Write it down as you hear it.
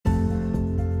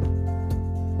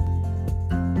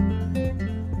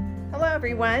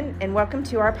everyone, and welcome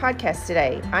to our podcast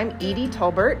today. I'm Edie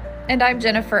Tolbert. And I'm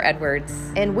Jennifer Edwards.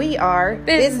 And we are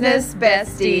Business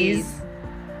Besties.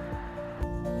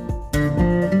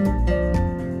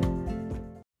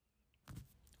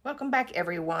 Welcome back,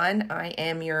 everyone. I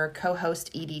am your co-host,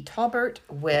 Edie Tolbert,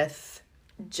 with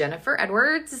Jennifer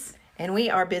Edwards. And we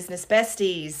are Business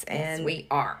Besties. And yes, we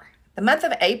are. The month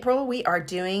of April, we are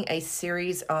doing a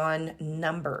series on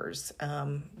numbers.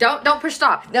 Don't push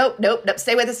stop. Nope.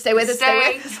 Stay with us.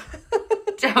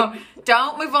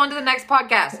 Don't move on to the next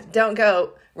podcast. Don't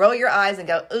go roll your eyes and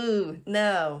go, ooh,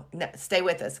 no. Stay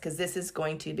with us, because this is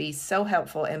going to be so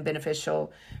helpful and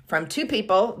beneficial from two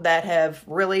people that have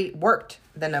really worked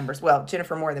the numbers. Well,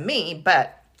 Jennifer more than me,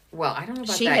 but well, I don't know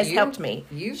about she that. has helped me.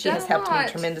 She has helped me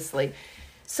tremendously.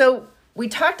 So we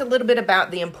talked a little bit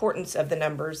about the importance of the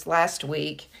numbers last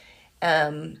week.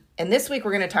 And this week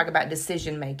we're going to talk about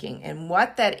decision making. And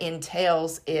what that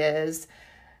entails is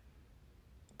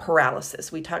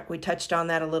paralysis. We touched on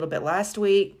that a little bit last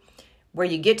week, where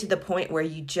you get to the point where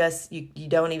you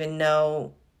don't even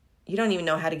know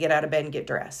how to get out of bed and get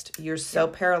dressed. You're so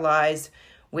paralyzed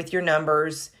with your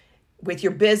numbers, with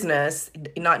your business,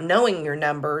 not knowing your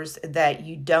numbers, that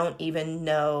you don't even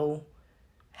know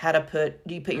how to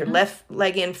do you put your left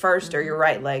leg in first or your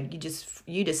right leg?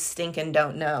 You just stinking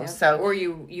don't know. Yeah. So, or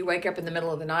you wake up in the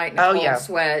middle of the night in a cold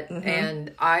sweat. Mm-hmm.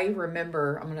 And I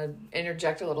remember, I'm going to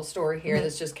interject a little story here. Mm-hmm.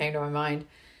 This just came to my mind.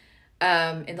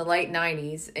 In the late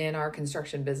 90s in our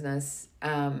construction business,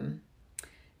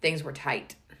 things were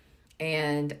tight.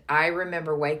 And I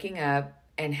remember waking up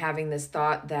and having this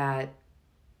thought that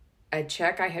a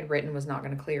check I had written was not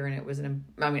going to clear. And it was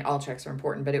all checks are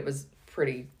important, but it was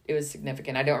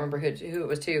significant. I don't remember who it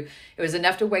was to. It was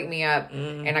enough to wake me up,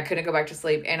 and I couldn't go back to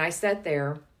sleep. And I sat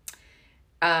there.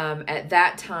 At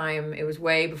that time, it was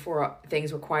way before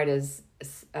things were quite as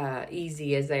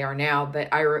easy as they are now.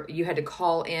 But you had to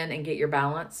call in and get your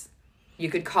balance. You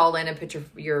could call in and put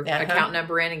your account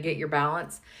number in and get your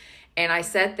balance. And I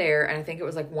sat there, and I think it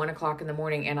was like 1:00 in the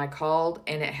morning, and I called,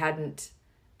 and it hadn't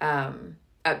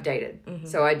updated. Mm-hmm.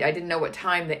 So I didn't know what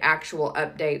time the actual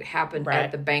update happened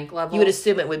at the bank level. You would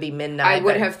assume it would be midnight. I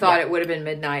would have thought it would have been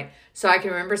midnight. So I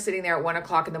can remember sitting there at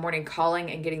 1:00 in the morning,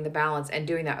 calling and getting the balance, and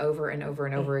doing that over and over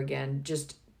and over again,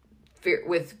 just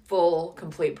with full,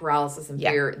 complete paralysis and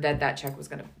fear that check was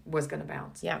gonna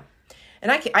bounce. Yeah,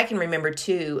 and I can remember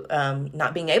too,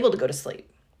 not being able to go to sleep,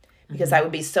 because I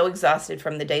would be so exhausted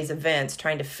from the day's events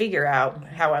trying to figure out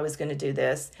how I was going to do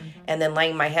this, and then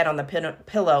laying my head on the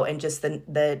pillow and just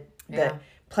the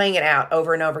playing it out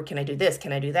over and over. Can I do this?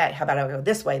 Can I do that? How about I go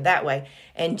this way, that way?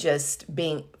 And just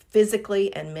being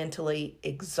physically and mentally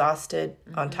exhausted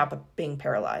on top of being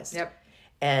paralyzed. Yep.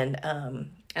 And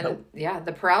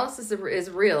the paralysis is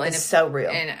real. It's so real.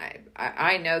 And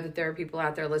I know that there are people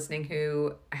out there listening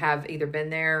who have either been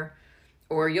there,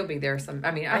 or you'll be there.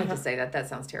 I hate to say that. That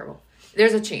sounds terrible.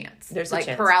 There's a chance. There's a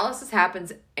chance. Paralysis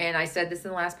happens, and I said this in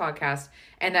the last podcast,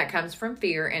 and that comes from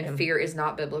fear, and fear is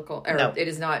not biblical. It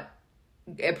is not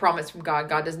a promise from God.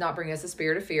 God does not bring us a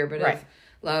spirit of fear, but of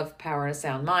love, power, and a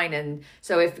sound mind. And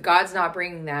so if God's not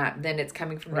bringing that, then it's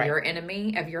coming from your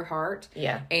enemy of your heart.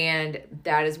 Yeah. And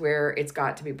that is where it's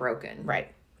got to be broken. Right.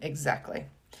 Exactly.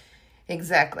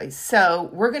 So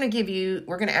we're going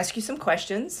to ask you some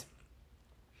questions.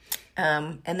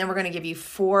 And then we're going to give you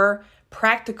 4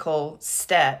 practical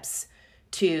steps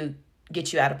to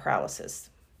get you out of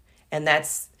paralysis. And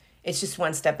it's just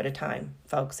one step at a time,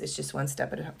 folks. It's just one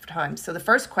step at a time. So the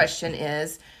first question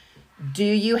is, do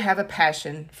you have a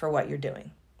passion for what you're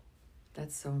doing?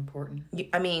 That's so important.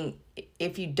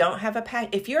 If you don't have a passion,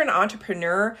 if you're an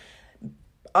entrepreneur,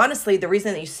 honestly, the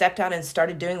reason that you stepped out and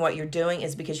started doing what you're doing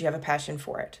is because you have a passion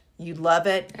for it. You love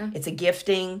it. Yeah. It's a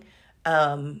gifting.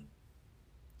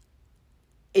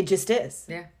 It just is.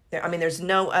 Yeah. There's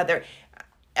no other.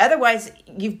 Otherwise,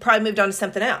 you've probably moved on to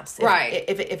something else.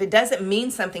 If it doesn't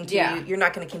mean something to you, you're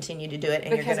not going to continue to do it.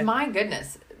 And my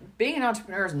goodness, being an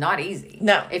entrepreneur is not easy.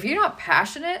 No. If you're not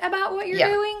passionate about what you're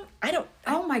doing,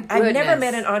 oh my goodness. I've never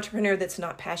met an entrepreneur that's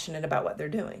not passionate about what they're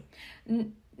doing. No,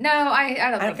 I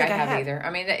don't think I have either.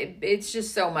 It's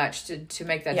just so much to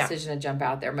make that decision and jump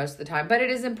out there most of the time. But it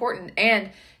is important,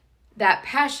 and that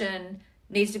passion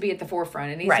needs to be at the forefront.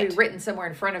 It needs to be written somewhere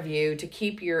in front of you to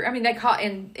keep your, they call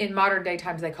in modern day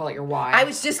times, they call it your why. I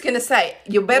was just going to say,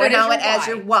 you better know it as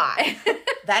your why.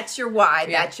 That's your why.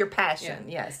 Yeah. That's your passion.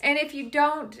 Yeah. Yes. And if you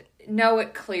don't know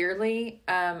it clearly,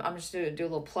 I'm just going to do a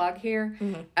little plug here.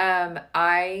 Mm-hmm.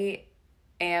 I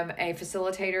am a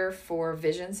facilitator for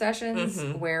vision sessions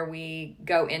where we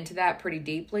go into that pretty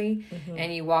deeply,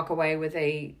 and you walk away with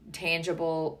a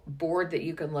tangible board that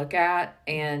you can look at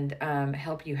and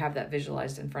help you have that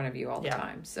visualized in front of you all the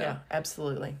time. So yeah,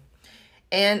 absolutely.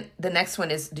 And the next one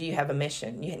is, do you have a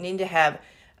mission? You need to have,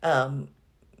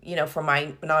 for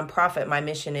my nonprofit, my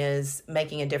mission is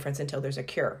making a difference until there's a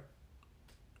cure.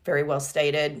 Very well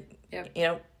stated.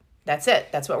 Yep. That's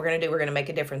it. That's what we're going to do. We're going to make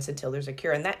a difference until there's a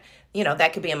cure. And that,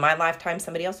 that could be in my lifetime,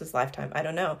 somebody else's lifetime. I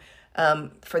don't know.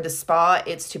 For the spa,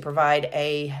 it's to provide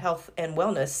a health and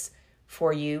wellness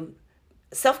for you.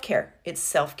 Self-care. It's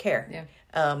self-care.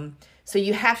 Yeah. So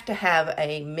you have to have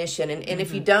a mission. And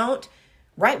if you don't,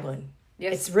 write one.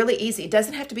 Yes. It's really easy. It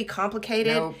doesn't have to be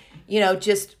complicated. Nope.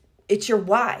 Just, it's your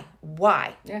why.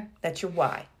 Why. Yeah. That's your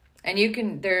why. And you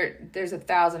can, there's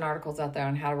 1,000 articles out there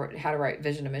on how to write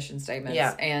vision and mission statements.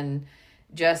 Yeah. And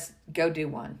just go do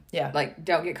one. Yeah. Like,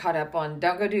 don't get caught up on,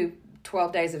 don't go do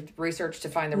 12 days of research to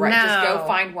find the right, just go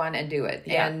find one and do it.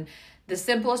 Yeah. And the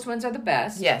simplest ones are the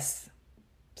best. Yes.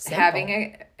 Simple.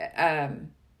 Having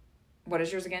what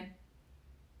is yours again?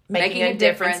 Making a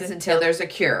difference until there's a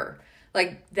cure.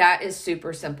 Like, that is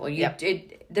super simple.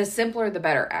 The simpler, the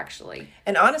better, actually.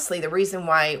 And honestly, the reason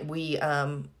why we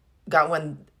got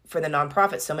one for the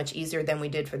nonprofit so much easier than we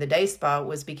did for the day spa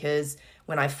was because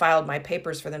when I filed my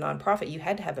papers for the nonprofit, you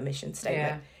had to have a mission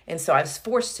statement. Yeah. And so I was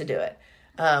forced to do it.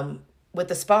 With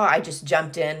the spa, I just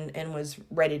jumped in and was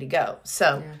ready to go.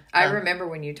 So I remember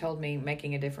when you told me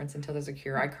making a difference until there's a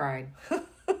cure, I cried.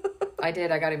 I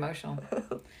did. I got emotional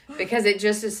because it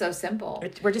just is so simple.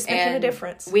 We're just making a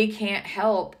difference. We can't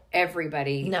help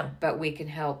everybody, no, but we can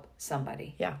help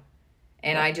somebody. Yeah.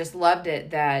 And I just loved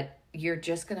it that you're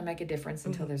just going to make a difference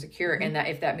until there's a cure. And that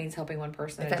if that means helping one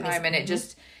person at a time, and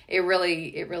it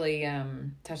really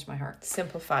touched my heart.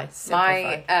 Simplify.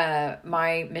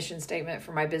 My mission statement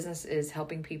for my business is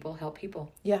helping people help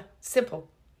people. Yeah. Simple.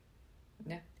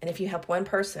 Yeah. And if you help one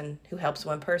person who helps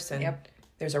one person,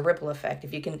 there's a ripple effect.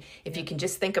 If you can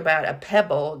just think about a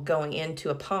pebble going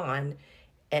into a pond,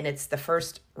 and it's the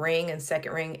first ring and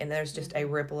second ring, and there's just a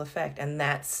ripple effect. And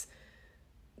that's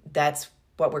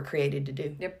what we're created to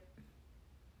do. Yep.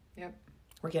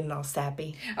 We're getting all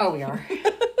sappy. Oh, we are.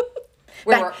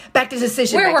 Back to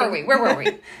decision making. Where were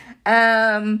we?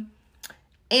 And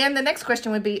the next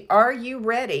question would be, are you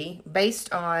ready,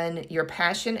 based on your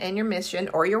passion and your mission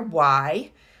or your why,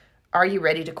 are you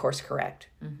ready to course correct?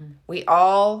 Mm-hmm. We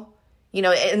all,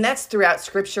 and that's throughout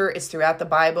Scripture. It's throughout the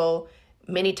Bible.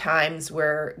 Many times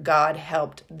where God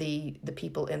helped the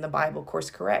people in the Bible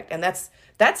course correct. And that's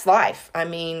life. I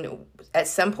mean, at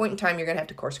some point in time, you're going to have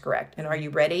to course correct. And are you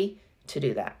ready to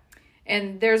do that?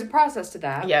 And there's a process to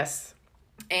that. Yes.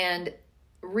 And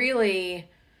really,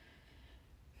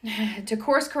 to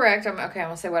course correct, I'm going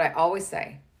to say what I always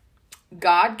say.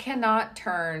 God cannot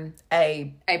turn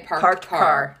a parked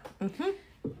car. Mm-hmm.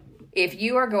 If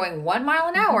you are going 1 mile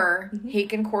an hour, he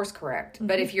can course correct. Mm-hmm.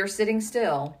 But if you're sitting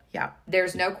still,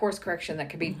 there's no course correction that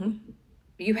can be. Mm-hmm.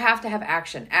 You have to have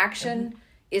action. Action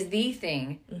is the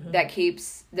thing that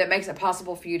makes it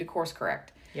possible for you to course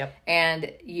correct. Yep.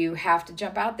 And you have to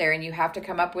jump out there, and you have to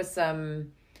come up with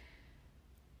some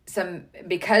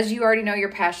because you already know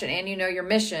your passion and you know your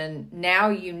mission. Now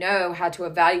you know how to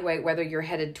evaluate whether you're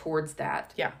headed towards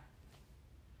that. Yeah.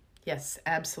 Yes,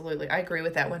 absolutely. I agree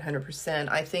with that 100%.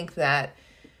 I think that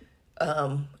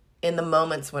in the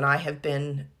moments when I have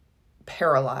been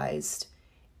paralyzed,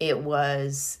 it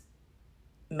was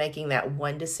making that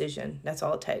one decision. That's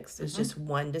all it takes. It's just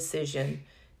one decision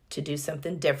to do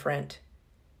something different.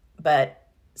 But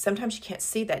sometimes you can't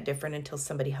see that different until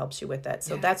somebody helps you with that.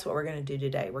 So that's what we're going to do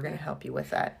today. We're going to help you with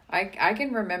that. I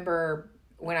can remember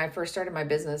when I first started my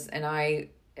business, and I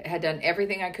had done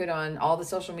everything I could on all the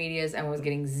social medias and was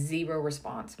getting zero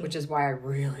response, which is why I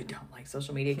really don't like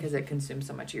social media, because it consumes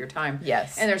so much of your time.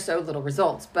 Yes. And there's so little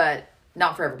results, but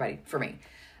not for everybody, for me.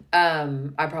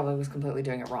 I probably was completely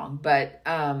doing it wrong, but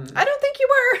I don't think you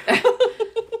were.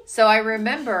 So I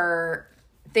remember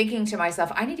thinking to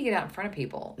myself, I need to get out in front of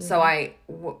people. Mm-hmm. So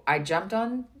I jumped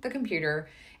on the computer,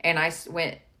 and I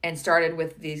went and started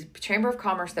with the Chamber of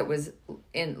Commerce that was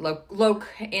in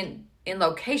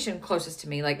location closest to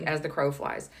me, like as the crow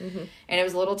flies. Mm-hmm. And it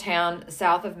was a little town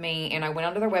south of me, and I went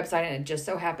onto their website, and it just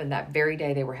so happened that very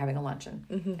day they were having a luncheon.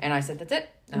 Mm-hmm. And I said, that's it.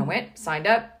 And I went, signed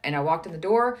up, and I walked in the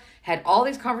door, had all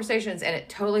these conversations, and it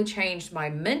totally changed my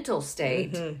mental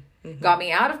state. Mm-hmm. Got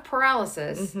me out of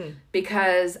paralysis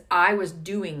because I was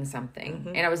doing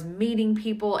something, and I was meeting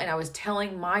people, and I was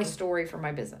telling my story for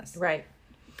my business. Right.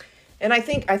 And I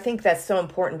think that's so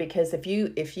important, because if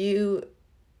you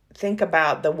think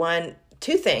about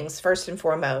two things, first and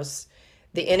foremost,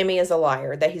 the enemy is a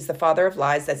liar, that he's the father of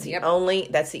lies. That's the Yep.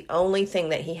 only thing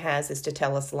that he has is to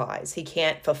tell us lies. He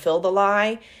can't fulfill the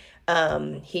lie.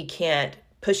 He can't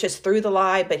push us through the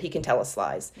lie, but he can tell us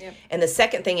lies. Yep. And the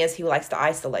second thing is he likes to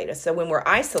isolate us. So when we're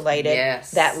isolated,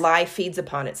 Yes. that lie feeds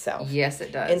upon itself. Yes,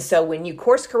 it does. And so when you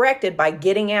course corrected by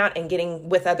getting out and getting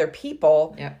with other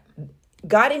people, Yep.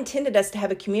 God intended us to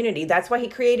have a community. That's why he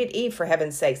created Eve, for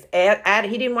heaven's sakes.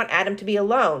 He didn't want Adam to be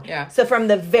alone. Yeah. So from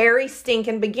the very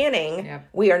stinking beginning, Yep.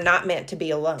 we are not meant to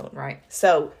be alone. Right.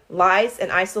 So lies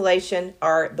and isolation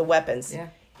are the weapons. Yeah.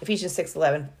 Ephesians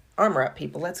 6:11. Armor up,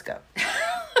 people. Let's go.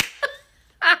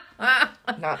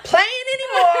 Not playing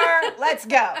anymore. Let's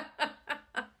go.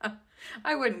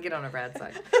 I wouldn't get on a bad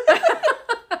side.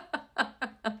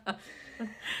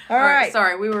 All right.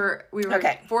 Sorry, we were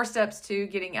Okay. 4 steps to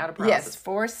getting out of paralysis. Yes,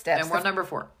 4 steps. And we're on number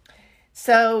 4.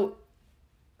 So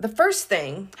the first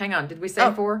thing, Hang on, did we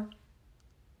say 4?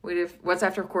 We did. What's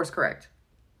after course correct?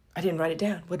 I didn't write it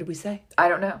down. What did we say? I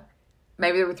don't know.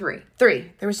 Maybe there were 3.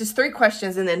 3. There was just 3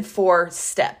 questions and then 4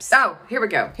 steps. Oh, here we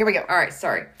go. Here we go. All right,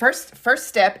 sorry. First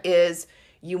step is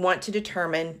you want to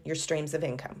determine your streams of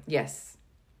income. Yes.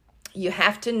 You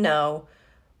have to know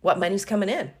what money's coming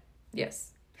in. Yes.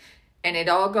 And it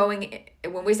all going,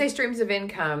 when we say streams of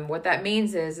income, what that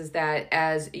means is that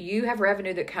as you have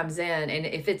revenue that comes in, and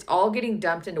if it's all getting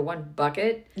dumped into one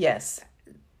bucket, Yes.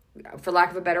 for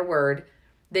lack of a better word,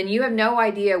 then you have no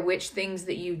idea which things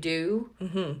that you do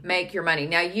make your money.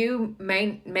 Now,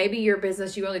 maybe your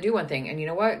business, you only do one thing, and you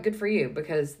know what? Good for you,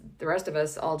 because the rest of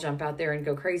us all jump out there and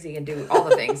go crazy and do all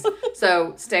the things.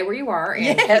 So stay where you are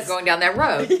and keep going down that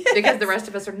road, because the rest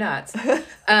of us are nuts.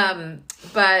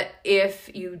 But if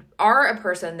you are a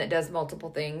person that does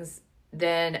multiple things,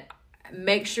 then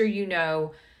make sure you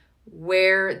know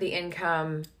where the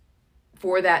income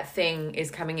for that thing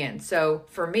is coming in. So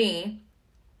for me,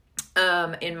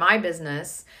 in my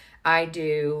business, I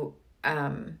do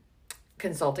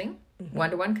consulting,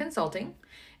 one-to-one consulting,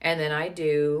 and then I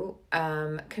do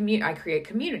I create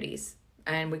communities,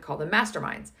 and we call them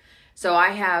masterminds. So I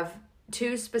have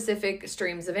 2 specific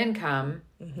streams of income,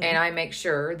 and I make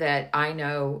sure that I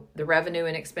know the revenue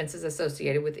and expenses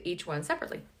associated with each one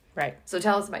separately. Right. So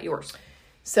tell us about yours.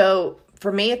 So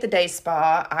for me at the day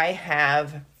spa, I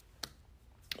have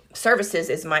services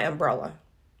is my umbrella.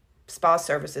 Spa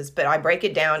services, but I break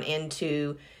it down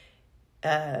into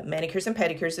manicures and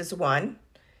pedicures is one,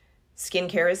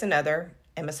 skincare is another,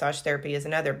 and massage therapy is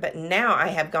another. But now I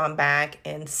have gone back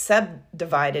and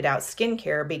subdivided out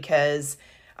skincare because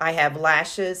I have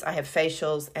lashes, I have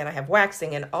facials, and I have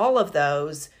waxing, and all of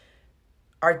those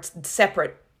are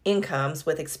separate incomes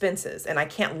with expenses, and I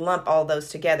can't lump all those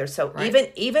together. So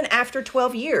even after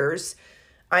 12 years,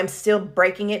 I'm still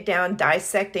breaking it down,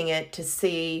 dissecting it to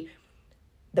see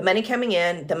the money coming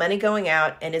in, the money going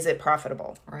out, and is it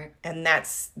profitable? Right. And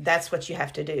that's what you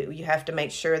have to do. You have to make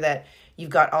sure that you've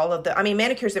got all of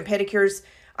manicures and pedicures,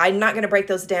 I'm not going to break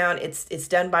those down. It's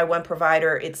done by one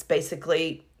provider. It's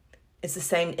basically, it's the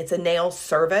same. It's a nail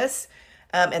service,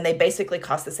 and they basically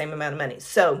cost the same amount of money.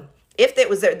 So if there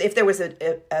was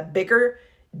a bigger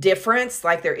difference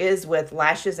like there is with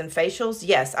lashes and facials,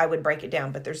 yes, I would break it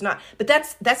down, but there's not. But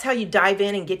that's how you dive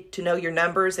in and get to know your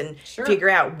numbers and figure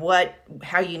out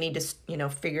how you need to,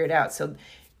 figure it out. So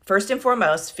first and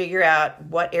foremost, figure out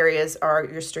what areas are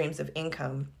your streams of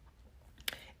income.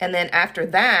 And then after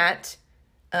that,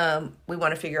 we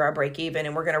want to figure our break even,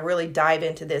 and we're going to really dive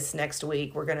into this next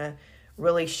week. We're going to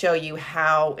really show you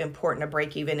how important a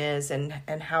break even is and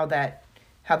how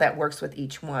that works with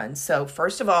each one. So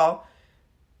first of all,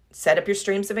 set up your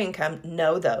streams of income,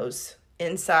 know those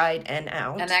inside and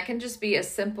out. And that can just be as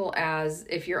simple as,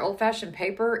 if you're old-fashioned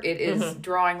paper, it is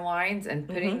drawing lines and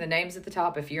putting the names at the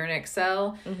top. If you're in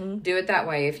Excel, do it that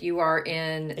way. If you are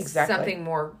in something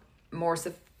more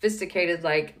sophisticated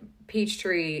like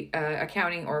Peachtree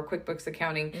accounting or QuickBooks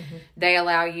accounting, they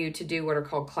allow you to do what are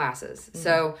called classes.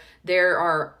 So there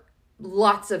are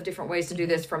lots of different ways to do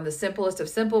this, from the simplest of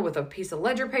simple with a piece of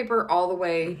ledger paper all the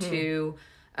way to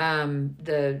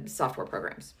the software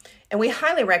programs. And we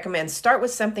highly recommend start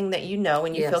with something that you know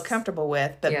and you feel comfortable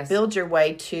with, but build your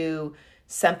way to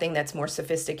something that's more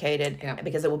sophisticated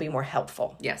because it will be more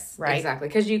helpful. Yes, right? Exactly.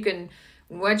 Because you can,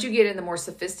 once you get in the more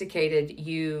sophisticated,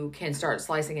 you can start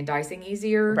slicing and dicing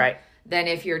easier. Right. Than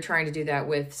if you're trying to do that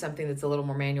with something that's a little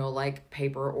more manual like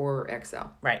paper or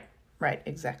Excel. Right,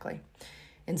 exactly.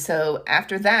 And so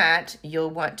after that,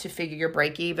 you'll want to figure your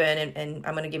break even. And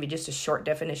I'm going to give you just a short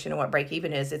definition of what break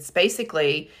even is. It's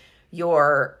basically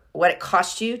what it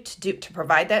costs you to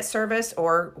provide that service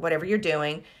or whatever you're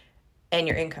doing, and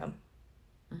your income.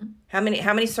 How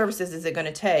many services is it going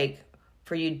to take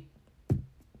for you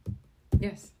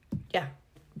Yes. Yeah.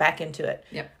 Back into it.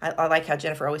 Yep. I like how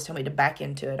Jennifer always told me to back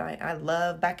into it. I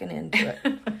love backing into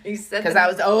it. You said Because I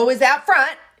was always out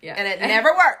front. Yeah. And it never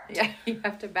worked. Yeah, you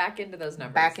have to back into those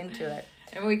numbers. Back into it.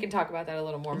 And we can talk about that a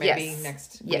little more maybe Yes.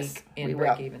 next Yes, week in we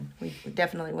break will. even. We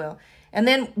definitely will. And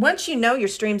then once you know your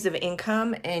streams of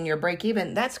income and your break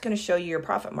even, that's going to show you your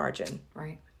profit margin.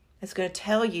 Right. It's going to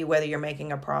tell you whether you're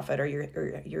making a profit or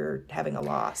you're having a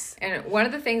loss. And one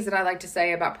of the things that I like to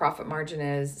say about profit margin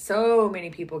is so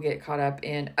many people get caught up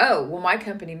in, oh, well, my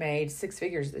company made 6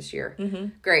 figures this year. Mm-hmm.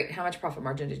 Great. How much profit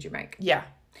margin did you make? Yeah.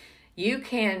 You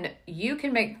can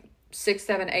make 6,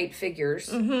 7, 8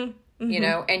 figures, you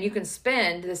know, and you can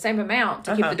spend the same amount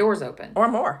to keep the doors open. Or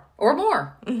more. Or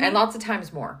more. And lots of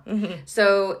times more.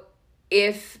 So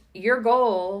if your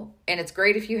goal, and it's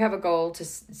great if you have a goal to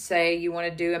say you want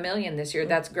to do $1 million this year,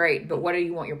 that's great. But what do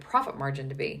you want your profit margin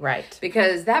to be? Right.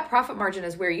 Because that profit margin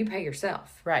is where you pay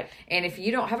yourself. Right. And if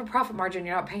you don't have a profit margin,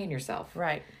 you're not paying yourself.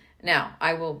 Right. Now,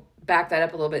 I will back that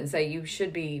up a little bit and say you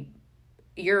should be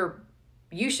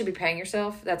paying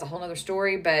yourself. That's a whole nother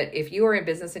story. But if you are in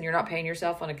business and you're not paying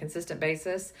yourself on a consistent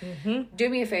basis, do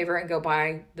me a favor and go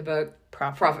buy the book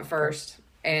Profit First.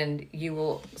 And you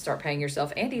will start paying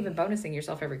yourself and even bonusing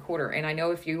yourself every quarter. And I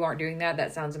know if you aren't doing that,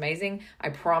 that sounds amazing. I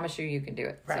promise you can do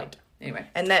it. Right. So, anyway.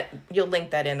 And that you'll link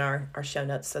that in our show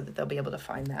notes so that they'll be able to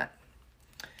find that.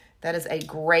 That is a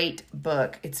great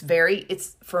book. It's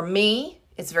for me,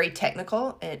 it's very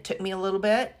technical and it took me a little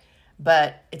bit,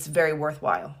 but it's very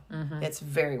worthwhile. It's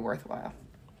very worthwhile.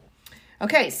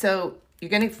 Okay, so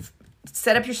you're going to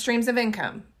set up your streams of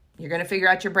income. You're going to figure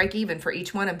out your break even for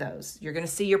each one of those. You're going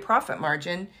to see your profit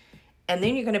margin, and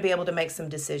then you're going to be able to make some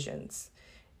decisions.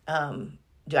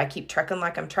 Do I keep trucking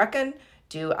like I'm trucking?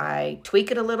 Do I tweak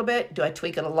it a little bit? Do I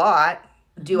tweak it a lot?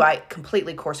 Do I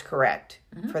completely course correct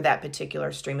for that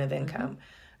particular stream of income?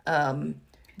 I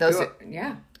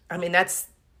mean, that's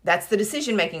the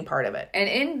decision-making part of it. And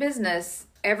in business,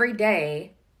 every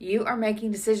day, you are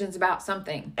making decisions about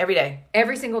something. Every day.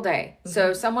 Every single day.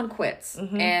 So someone quits.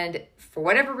 And for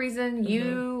whatever reason,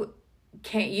 you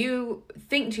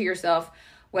think to yourself,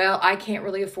 well, I can't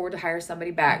really afford to hire somebody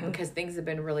back because things have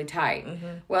been really tight.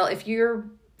 Well, if you're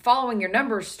following your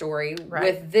numbers story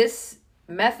with this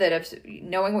method of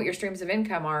knowing what your streams of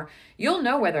income are, you'll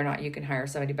know whether or not you can hire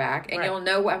somebody back, and you'll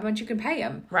know how much you can pay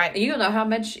them. Right. And you'll know how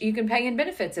much you can pay in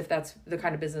benefits if that's the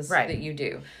kind of business that you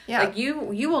do. Yeah. Like you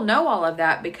will know all of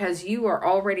that because you are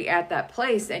already at that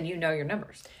place and you know your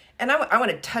numbers. And I want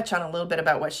to touch on a little bit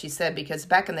about what she said, because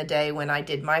back in the day when I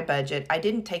did my budget, I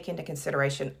didn't take into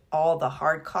consideration all the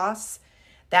hard costs.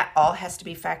 That all has to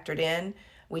be factored in.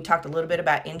 We talked a little bit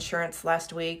about insurance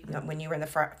last week when you were in the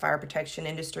fire protection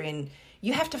industry, and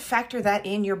you have to factor that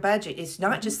in your budget. It's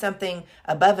not just something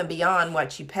above and beyond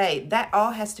what you pay. That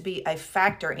all has to be a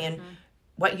factor in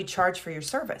what you charge for your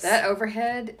service. That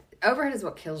overhead is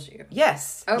what kills you.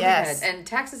 Yes. Overhead. Yes. And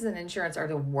taxes and insurance are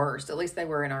the worst. At least they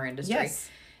were in our industry. Yes.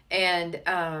 And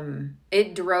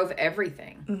it drove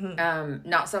everything.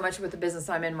 Not so much with the business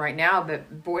I'm in right now,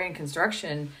 but boy, in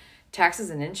construction,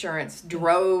 taxes and insurance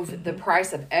drove the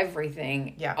price of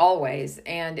everything always.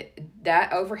 And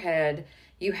that overhead,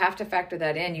 you have to factor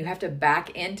that in. You have to back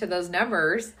into those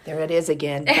numbers. There it is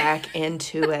again, back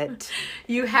into it.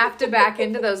 You have to back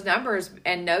into those numbers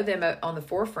and know them on the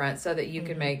forefront so that you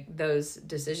can make those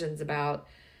decisions about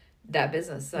that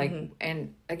business. Like,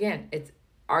 and again,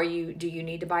 do you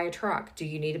need to buy a truck? Do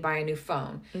you need to buy a new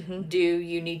phone? Do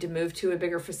you need to move to a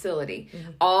bigger facility?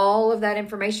 All of that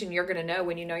information you're going to know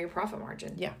when you know your profit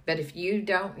margin. Yeah. But if you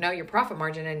don't know your profit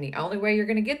margin and the only way you're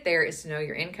going to get there is to know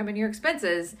your income and your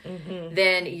expenses,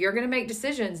 then you're going to make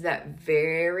decisions that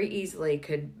very easily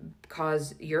could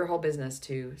cause your whole business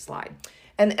to slide.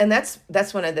 And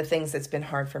that's one of the things that's been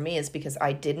hard for me, is because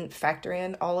I didn't factor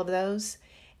in all of those.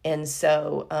 And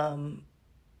so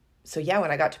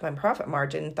when I got to my profit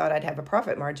margin, thought I'd have a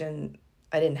profit margin,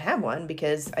 I didn't have one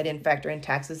because I didn't factor in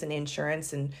taxes and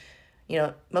insurance and,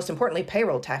 most importantly,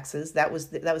 payroll taxes. That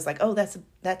was like, oh,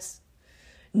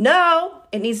 no,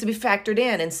 it needs to be factored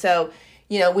in. And so,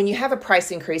 when you have a price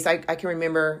increase, I can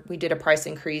remember we did a price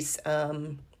increase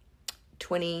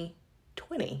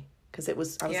 2020 because I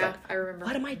was like, I remember.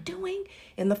 What am I doing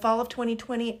in the fall of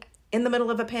 2020? In the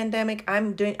middle of a pandemic,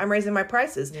 I'm raising my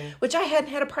prices, which I hadn't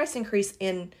had a price increase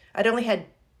in. I'd only had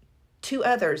 2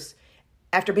 others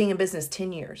after being in business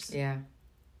 10 years. Yeah.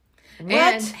 What?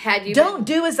 And had you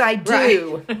do as I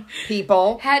do,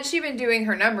 people. Had she been doing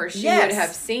her numbers, she would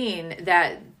have seen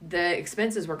that the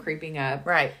expenses were creeping up.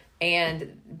 Right.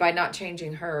 And by not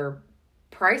changing her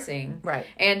pricing. Right.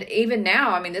 And even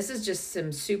now, I mean, this is just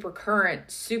some super current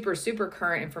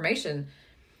information.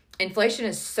 inflation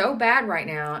is so bad right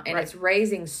now, and Right. it's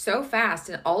raising so fast,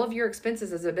 and all of your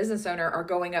expenses as a business owner are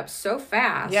going up so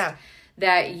fast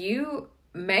that you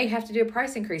may have to do a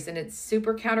price increase, and it's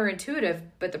super counterintuitive.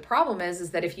 But the problem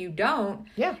is that if you don't,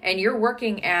 and you're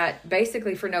working at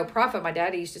basically for no profit, my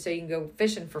daddy used to say you can go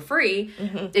fishing for free.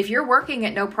 If you're working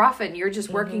at no profit and you're just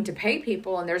working to pay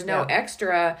people and there's no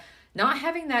extra, not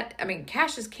having that, I mean,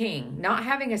 cash is king. Not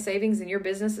having a savings in your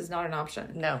business is not an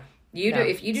option. No.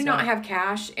 If you do not have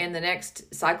cash and the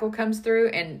next cycle comes through,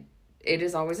 and it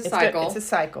is always a cycle. It's a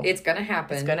cycle. It's going to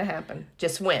happen. It's going to happen.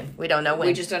 Just when. We don't know when.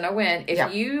 We just don't know when.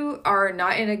 If you are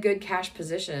not in a good cash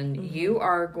position, you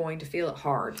are going to feel it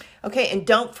hard. Okay, and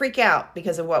don't freak out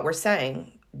because of what we're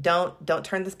saying. Don't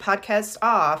turn this podcast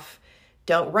off.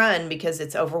 Don't run because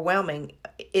it's overwhelming.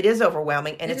 It is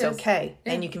overwhelming, and it's okay.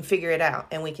 Yeah. And you can figure it out,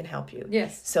 and we can help you.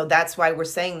 Yes. So that's why we're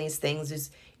saying these things is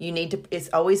you need to, it's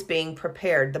always being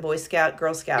prepared. The Boy Scout,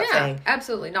 Girl Scout thing.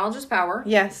 Absolutely. Knowledge is power.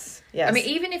 Yes. I mean,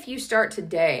 even if you start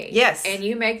today. Yes. And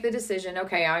you make the decision,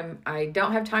 okay, I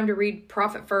don't have time to read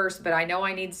Profit First, but I know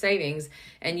I need savings.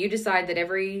 And you decide that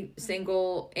every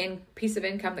single piece of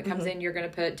income that comes in, you're going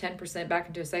to put 10% back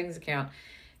into a savings account.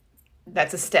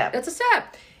 That's a step. That's a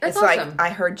step. That's it's awesome. Like I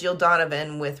heard Jill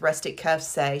Donovan with Rustic Cuffs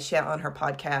say, she on her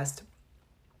podcast,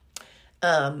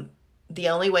 the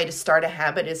only way to start a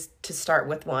habit is to start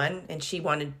with one. And she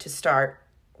wanted to start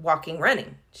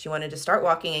running. She wanted to start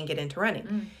walking and get into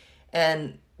running.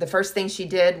 And the first thing she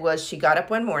did was she got up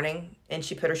one morning and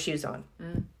she put her shoes on.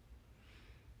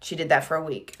 She did that for a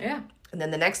week. Yeah. And then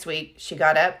the next week she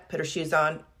got up, put her shoes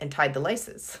on, and tied the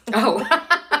laces. Oh.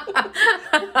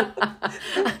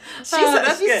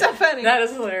 She's so funny. That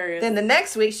is hilarious. Then the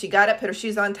next week she got up, put her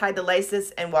shoes on, tied the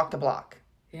laces, and walked a block.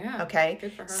 Yeah. Okay.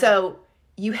 Good for her. So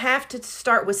you have to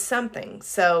start with something.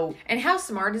 So. And how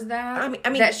smart is that? I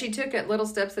mean that she took it little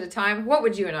steps at a time. What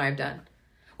would you and I have done?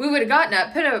 We would have gotten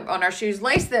up, put on our shoes,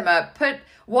 laced them up,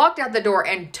 walked out the door,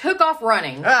 and took off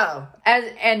running. Oh.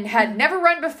 And had never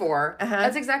run before.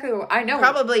 That's exactly what I know.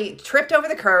 Probably tripped over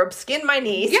the curb, skinned my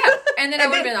knees. Yeah. And then I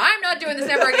would have been, I'm not doing this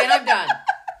ever again. I'm done.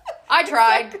 I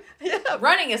tried. Yeah.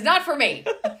 Running is not for me.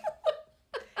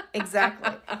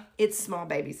 Exactly. It's small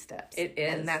baby steps. It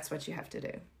is. And that's what you have to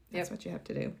do. That's Yep. what you have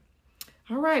to do.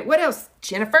 All right. What else,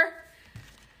 Jennifer?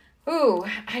 Ooh,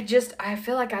 I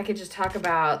feel like I could just talk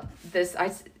about this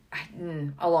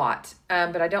a lot,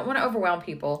 but I don't want to overwhelm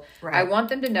people. Right. I want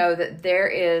them to know that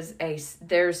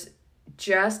there's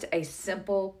just a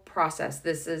simple process.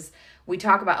 We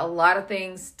talk about a lot of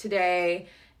things today,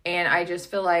 and I just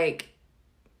feel like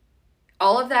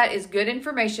all of that is good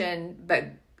information, but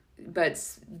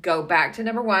go back to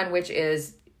number one, which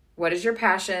is what is your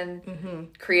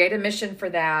passion? Create a mission for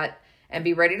that and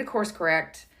be ready to course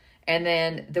correct. And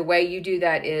then the way you do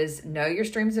that is know your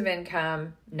streams of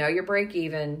income, know your break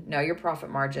even, know your profit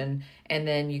margin, and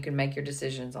then you can make your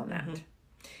decisions on that.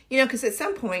 You know, because at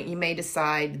some point you may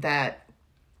decide that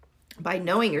by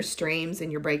knowing your streams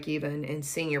and your break even and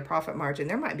seeing your profit margin,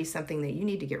 there might be something that you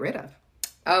need to get rid of.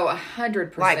 Oh,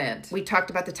 100%. Like we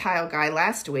talked about the tile guy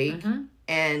last week,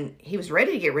 and he was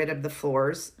ready to get rid of the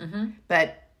floors,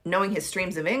 but knowing his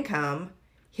streams of income,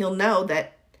 he'll know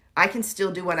that I can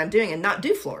still do what I'm doing and not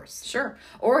do floors. Sure.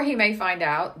 Or he may find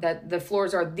out that the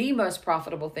floors are the most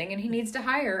profitable thing, and he needs to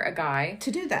hire a guy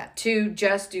to do that, to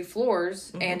just do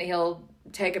floors, and he'll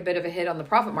take a bit of a hit on the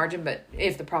profit margin, but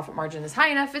if the profit margin is high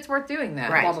enough, it's worth doing that.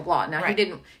 Right. Blah, blah, blah. Now,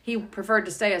 Right. he preferred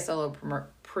to stay a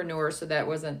solopreneur, so that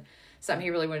wasn't something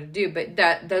he really wanted to do, but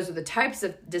those are the types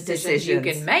of decisions you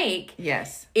can make.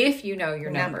 Yes. If you know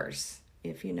your numbers.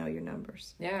 If you know your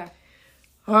numbers. Yeah.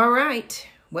 All right.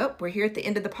 Well, we're here at the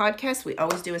end of the podcast. We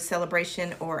always do a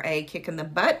celebration or a kick in the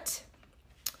butt.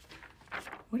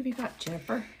 What have you got,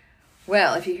 Jennifer?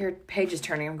 Well, if you hear pages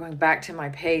turning, I'm going back to my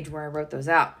page where I wrote those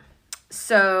out.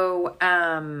 So,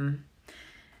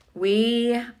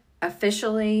 we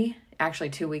officially, actually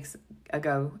 2 weeks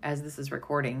ago, as this is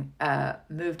recording,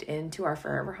 moved into our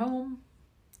forever home.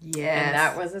 Yes. And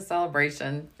that was a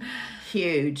celebration.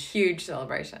 Huge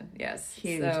Celebration. Yes.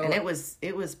 Huge. So, And it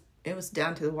was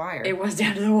down to the wire. it was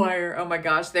down to the wire. Oh my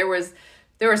gosh. There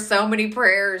were so many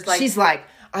prayers. Like, she's like,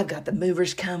 I've got the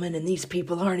movers coming and these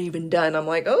people aren't even done. I'm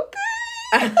like,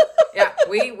 okay. yeah,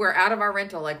 we were out of our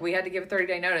rental. Like, we had to give a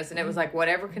 30-day notice, and it was like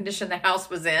whatever condition the house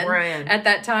was in. We're in. At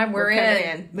that time, we're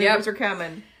in. Movers are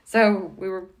coming. So we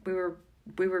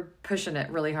were pushing it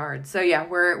really hard. So yeah,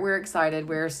 we're excited.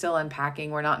 We're still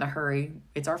unpacking. We're not in a hurry.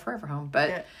 It's our forever home,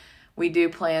 but we do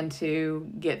plan to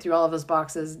get through all of those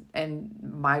boxes. And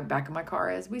my back of my car,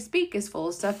 as we speak, is full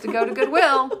of stuff to go to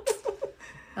Goodwill.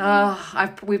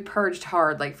 We've purged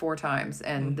hard like 4 times,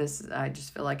 and this, I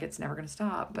just feel like it's never going to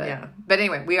stop. But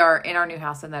anyway, we are in our new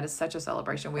house, and that is such a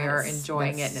celebration. We are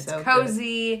enjoying it, and it's so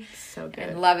cozy. Good. So good.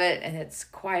 And love it, and it's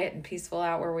quiet and peaceful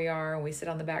out where we are, and we sit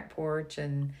on the back porch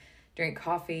and drink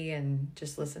coffee and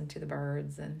just listen to the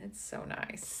birds, and it's so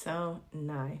nice. So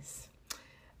nice.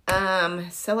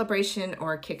 Celebration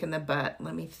or a kick in the butt?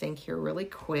 Let me think here really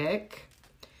quick.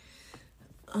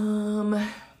 I'm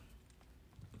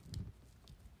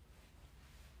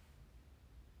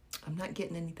not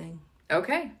getting anything.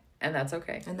 Okay. And that's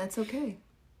okay. And that's okay.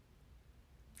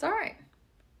 It's all right.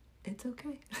 It's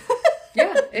okay.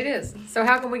 Yeah, it is. So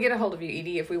how can we get a hold of you,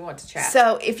 Edie, if we want to chat?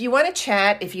 So if you want to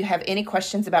chat, if you have any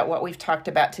questions about what we've talked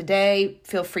about today,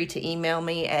 feel free to email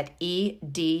me at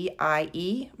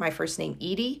EDIE, my first name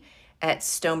Edie, at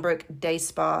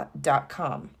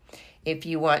stonebrookdayspa.com. If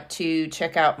you want to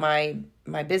check out my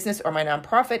business or my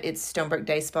nonprofit, it's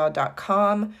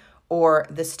stonebrookdayspa.com or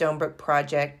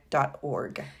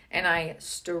thestonebrookproject.org. And I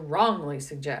strongly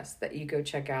suggest that you go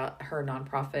check out her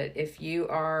nonprofit. If you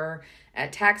are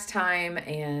at tax time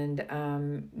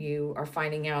and you are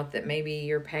finding out that maybe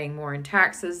you're paying more in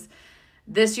taxes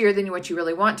this year than what you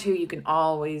really want to, you can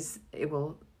always, it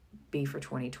will be for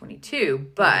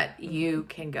 2022, but you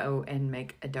can go and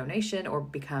make a donation or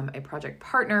become a project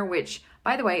partner, which,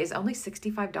 by the way, is only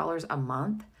 $65 a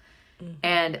month. Mm-hmm.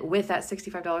 And with that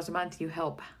 $65 a month, you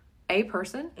help a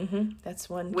person. Mm-hmm. That's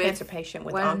one cancer patient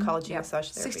with oncology massage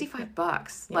therapy.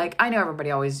 $65. Yeah. Like, I know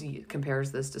everybody always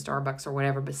compares this to Starbucks or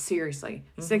whatever, but seriously,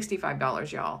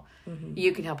 $65, y'all. Mm-hmm.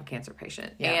 You can help a cancer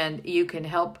patient. Yeah. And you can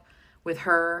help with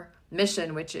her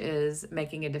mission, which is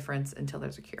making a difference until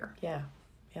there's a cure. Yeah.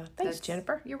 Yeah. Thanks,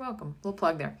 Jennifer. You're welcome. We'll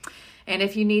plug there. And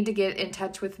if you need to get in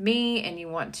touch with me and you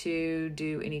want to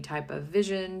do any type of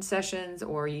vision sessions,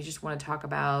 or you just want to talk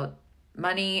about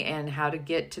money and how to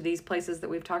get to these places that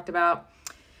we've talked about,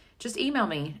 just email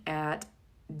me at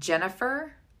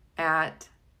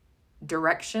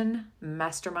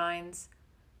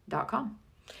jennifer@directionmasterminds.com.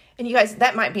 And you guys,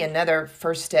 that might be another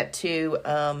first step too.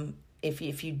 If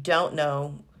you don't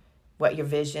know what your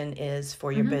vision is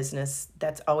for your business,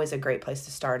 that's always a great place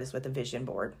to start, is with a vision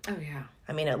board. Oh yeah.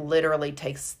 I mean, it literally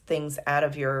takes things out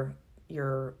of your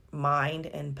mind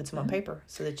and puts them on paper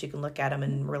so that you can look at them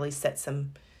and really set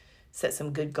some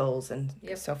good goals and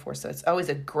so forth. So it's always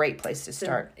a great place to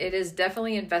start. It is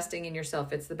definitely investing in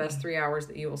yourself. It's the best 3 hours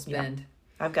that you will spend. Yeah.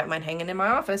 I've got mine hanging in my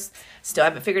office. Still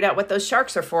haven't figured out what those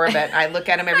sharks are for, but I look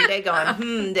at them every day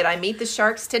going, did I meet the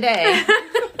sharks today?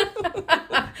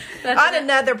 On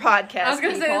another podcast. I was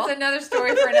going to say, that's another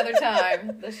story for another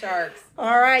time. The sharks.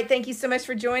 All right. Thank you so much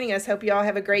for joining us. Hope you all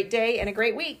have a great day and a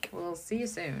great week. We'll see you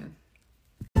soon.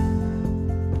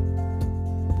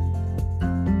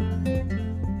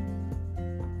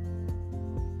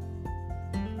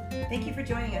 Thank you for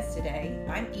joining us today.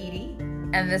 I'm Edie.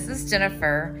 And this is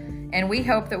Jennifer. And we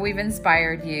hope that we've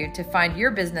inspired you to find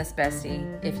your business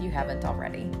bestie if you haven't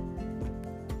already.